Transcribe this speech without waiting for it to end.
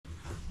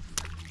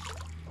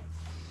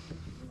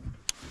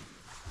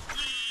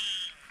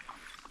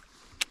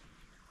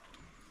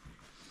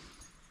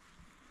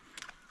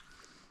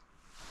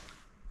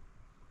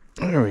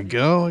There we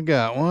go. I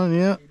got one.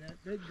 Yep.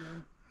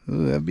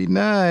 Ooh, that'd be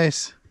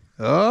nice.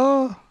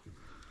 Oh.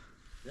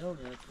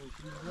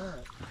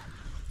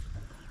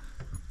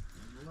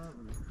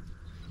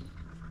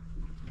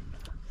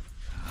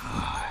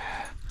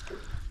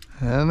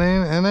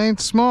 It ain't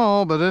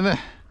small, but it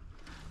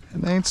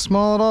ain't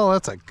small at all.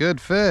 That's a good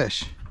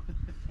fish.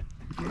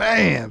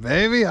 Man,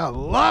 baby, I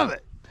love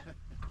it.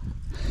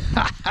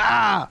 Ha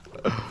ha!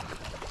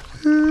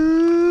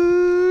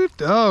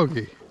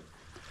 Doggy.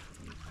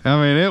 I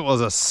mean, it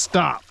was a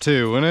stop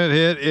too. When it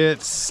hit,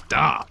 it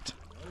stopped.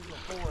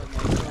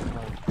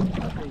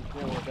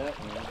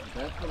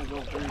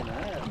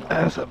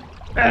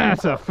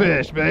 That's a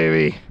fish,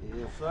 baby.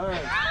 Yes, sir.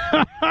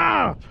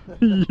 Yeah.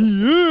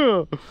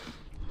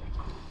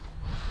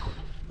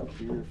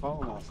 Your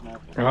phone, I'll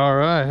snap it. All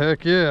right,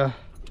 heck yeah.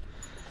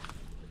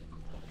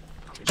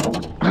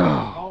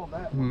 Oh,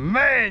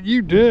 man,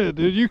 you did,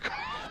 dude. You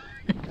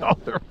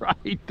called it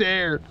right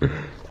there.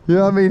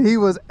 Yeah, I mean, he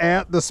was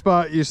at the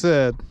spot you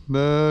said.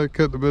 No,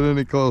 couldn't have been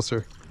any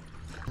closer.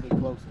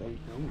 Close to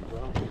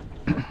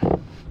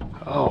 18,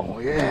 oh,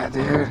 yeah,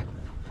 dude.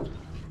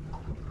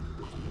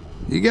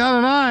 You got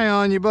an eye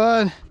on you,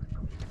 bud.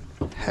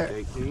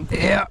 18?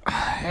 Yeah,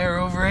 hair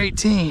over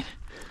 18.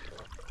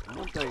 I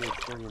don't think it's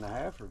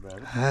 3.5 or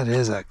better. That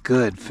is a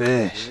good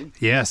fish.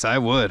 Yes, I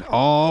would.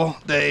 All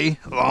day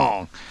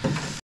long.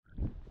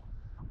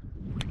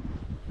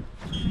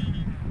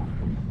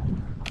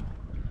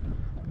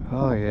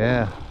 Oh,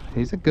 yeah.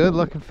 He's a good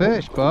looking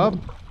fish, Bob.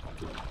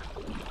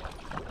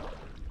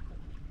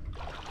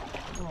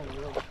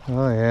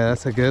 Oh, yeah,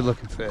 that's a good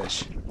looking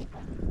fish.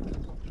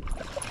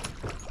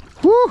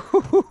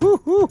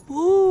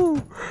 Woo-hoo-hoo-hoo-hoo.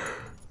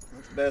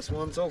 That's the best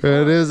one so far.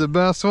 It is the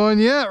best one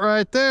yet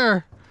right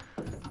there.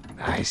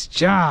 Nice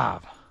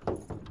job.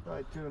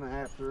 Probably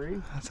 2.5,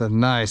 3. That's a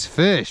nice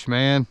fish,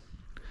 man.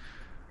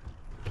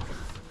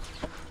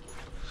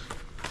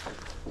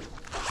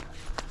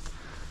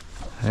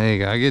 There you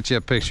go. I'll get you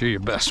a picture of your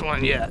best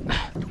one yet.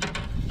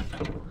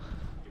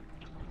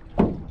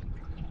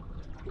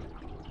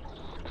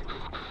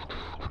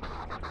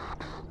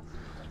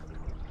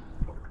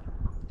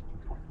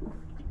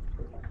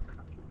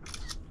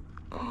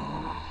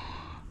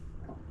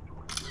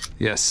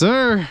 Yes,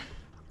 sir.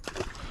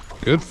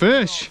 Good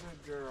fish.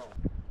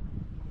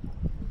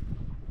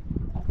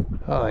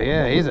 Oh,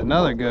 yeah, he's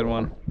another good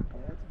one.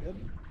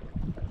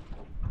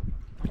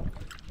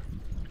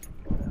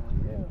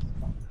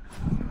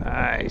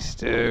 Nice,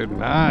 dude,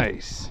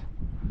 nice.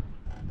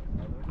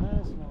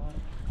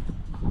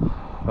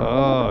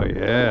 Oh,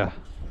 yeah.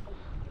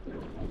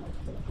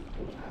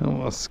 I'm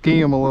gonna ski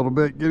him a little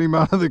bit, get him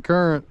out of the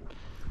current.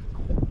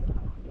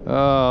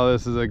 Oh,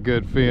 this is a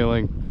good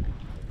feeling.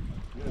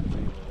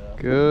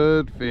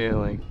 Good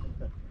feeling.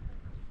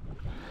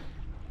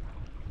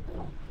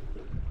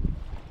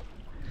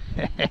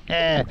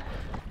 Get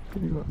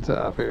him on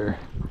top here.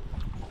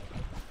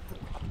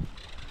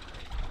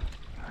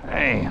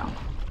 Bam.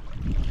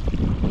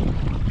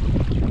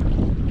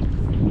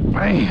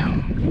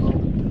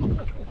 Bam.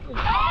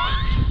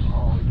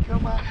 Oh, you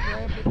come out and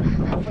grab it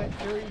off that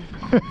tree.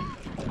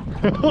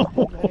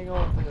 Hang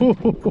on to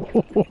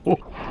it.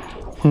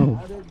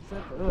 I didn't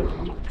set the hook.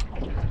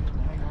 You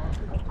hang on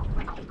to it.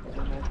 It's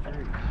in that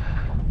tree.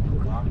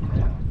 Lock it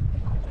down.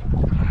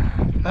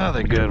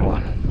 Another good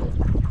one.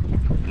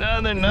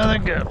 Another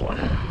good one.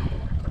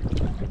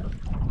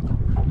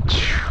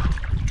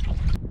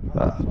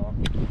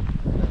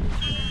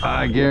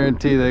 I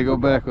guarantee they go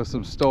back with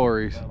some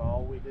stories. That's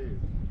all we do.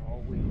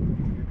 All we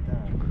do.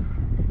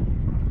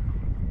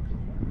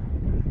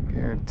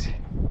 Good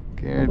time.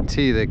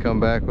 Guarantee they come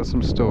back with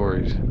some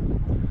stories.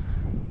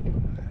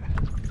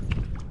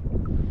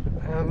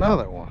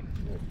 Another one.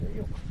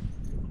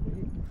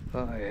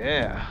 Oh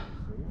yeah.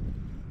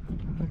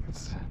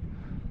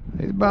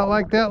 He's about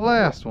like that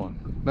last one.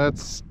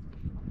 That's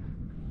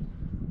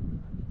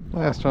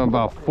last one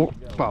about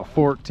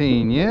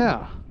 14.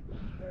 Yeah.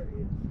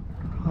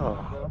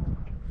 Oh,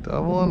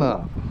 doubling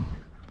up.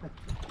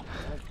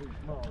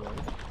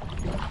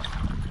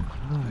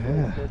 Oh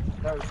yeah.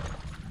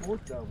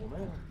 Fourth double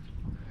now.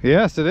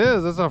 Yes, it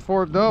is. That's our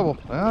fourth double.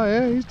 Oh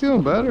yeah, he's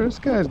doing better. This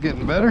guy's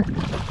getting better.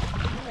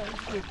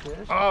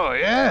 Oh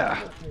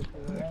yeah.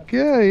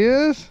 Yeah, he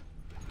is.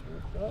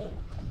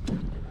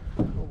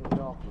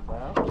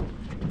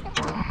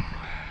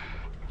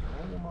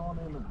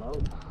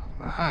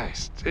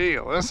 Nice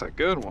deal. That's a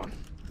good one.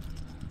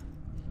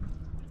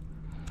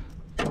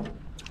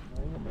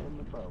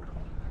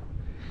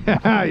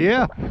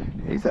 Yeah,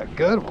 he's a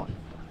good one.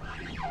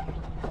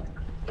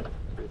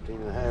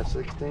 15.5,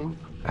 16.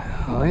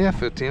 Oh yeah,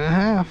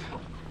 15.5.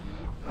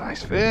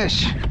 Nice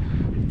fish.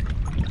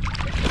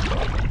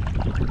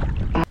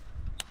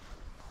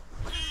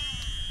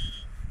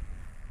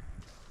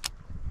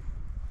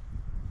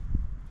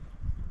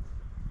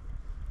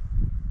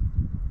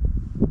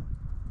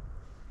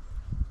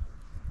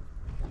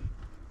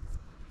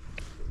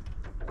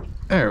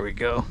 There we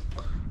go.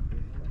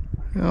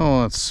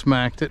 Oh, it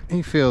smacked it.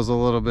 He feels a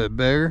little bit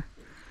bigger.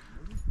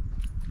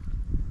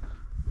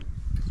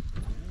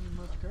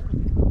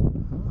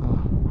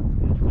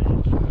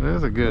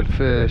 good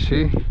fish.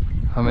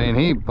 I mean,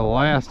 he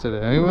blasted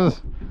it. He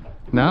was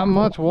not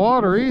much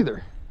water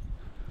either.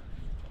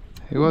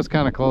 He was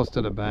kind of close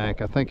to the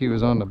bank. I think he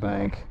was on the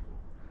bank.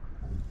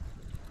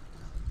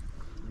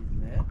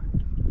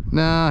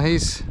 No,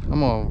 he's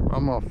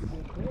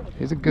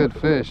a good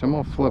fish. I'm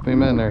gonna flip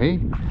him in there. He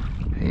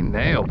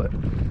nailed it.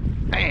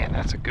 Man,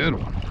 that's a good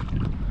one.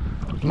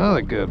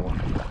 Another good one.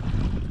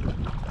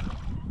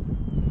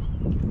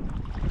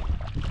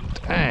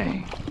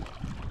 Dang.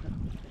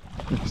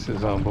 This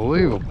is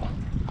unbelievable.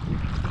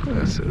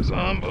 This is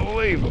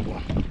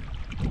unbelievable.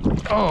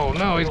 Oh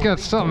no, he's got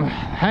something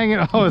hanging.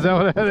 Oh, is that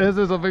what that is?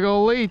 There's a big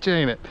old leech,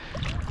 ain't it?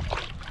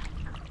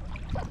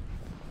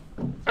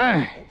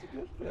 Dang.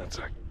 That's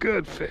a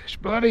good fish,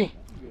 buddy.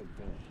 Good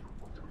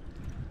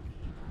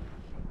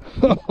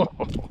fish.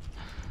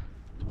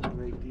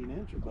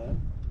 18-incher, bud.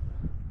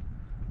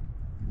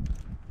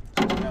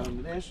 Got an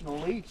additional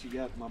leech you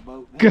got in my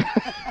boat now.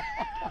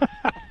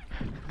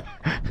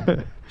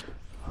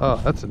 Oh,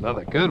 that's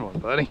another good one,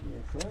 buddy.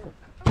 Yes, sir.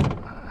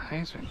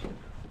 He's...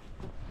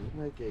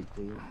 We'll make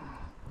 18.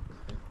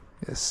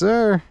 Yes,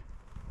 sir.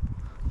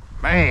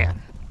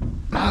 Man,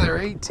 another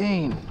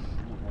 18.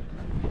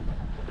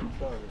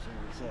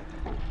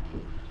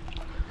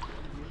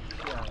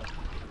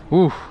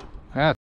 Oof. That's